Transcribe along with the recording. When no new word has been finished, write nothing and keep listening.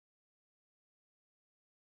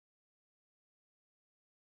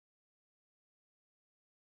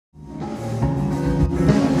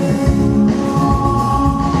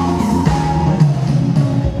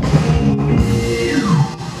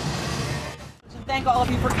Thank all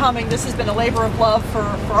of you for coming. This has been a labor of love for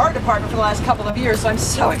our department for the last couple of years, so I'm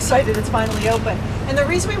so excited it's finally open. And the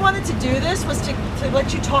reason we wanted to do this was to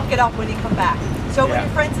let you talk it up when you come back. So when your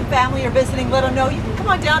friends and family are visiting, let them know you can come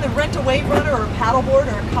on down and rent a wave runner or a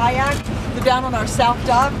paddleboard or a kayak. They're down on our south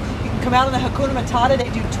dock. You can come out on the Hakuna Matata. They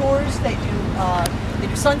do tours. They do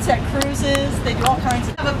sunset cruises. They do all kinds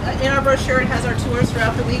of. In our brochure, it has our tours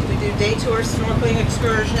throughout the week. We do day tours, snorkeling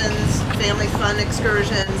excursions, family fun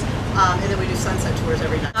excursions. And then we do sunset tours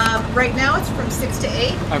every night. Right now it's from 6 to 8.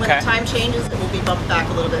 Okay. When the time changes, it will be bumped back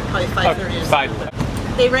a little bit, probably 5:30 to 7.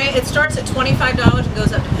 It starts at $25 and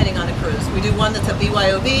goes up depending on the cruise. We do one that's a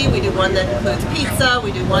BYOB, we do one that includes pizza,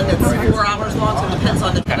 we do one that's 4 hours long, so it depends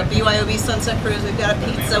on the BYOB sunset cruise. We've got a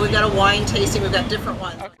pizza, we've got a wine tasting, we've got different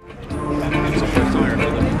ones.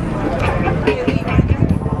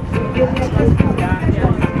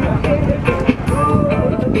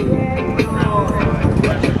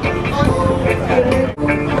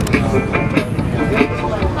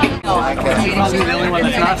 The only one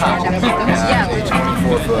that's not hot. Yeah.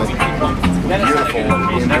 24 foot. Beautiful.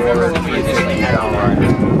 Indoor.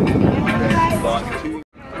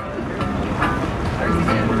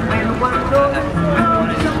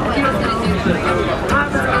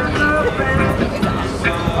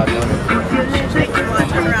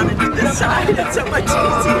 Turn around and do this side. It's so much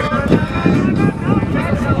easier.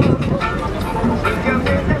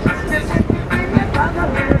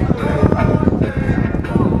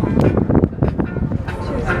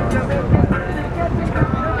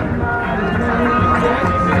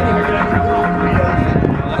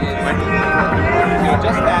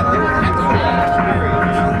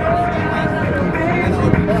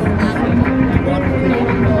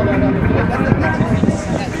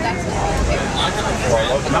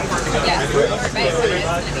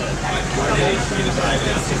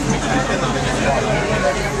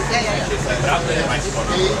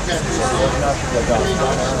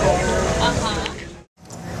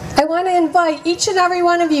 I want to invite each and every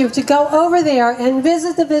one of you to go over there and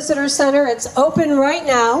visit the visitor center. It's open right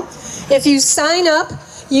now. If you sign up,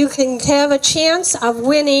 you can have a chance of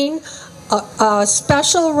winning a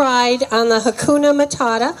special ride on the Hakuna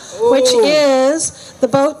Matata, which is the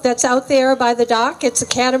boat that's out there by the dock. It's a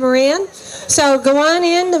catamaran. So go on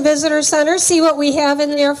in the visitor center, see what we have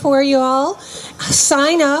in there for you all.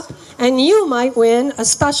 Sign up, and you might win a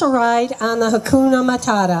special ride on the Hakuna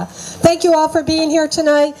Matata. Thank you all for being here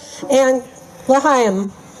tonight, and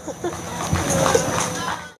L'chaim.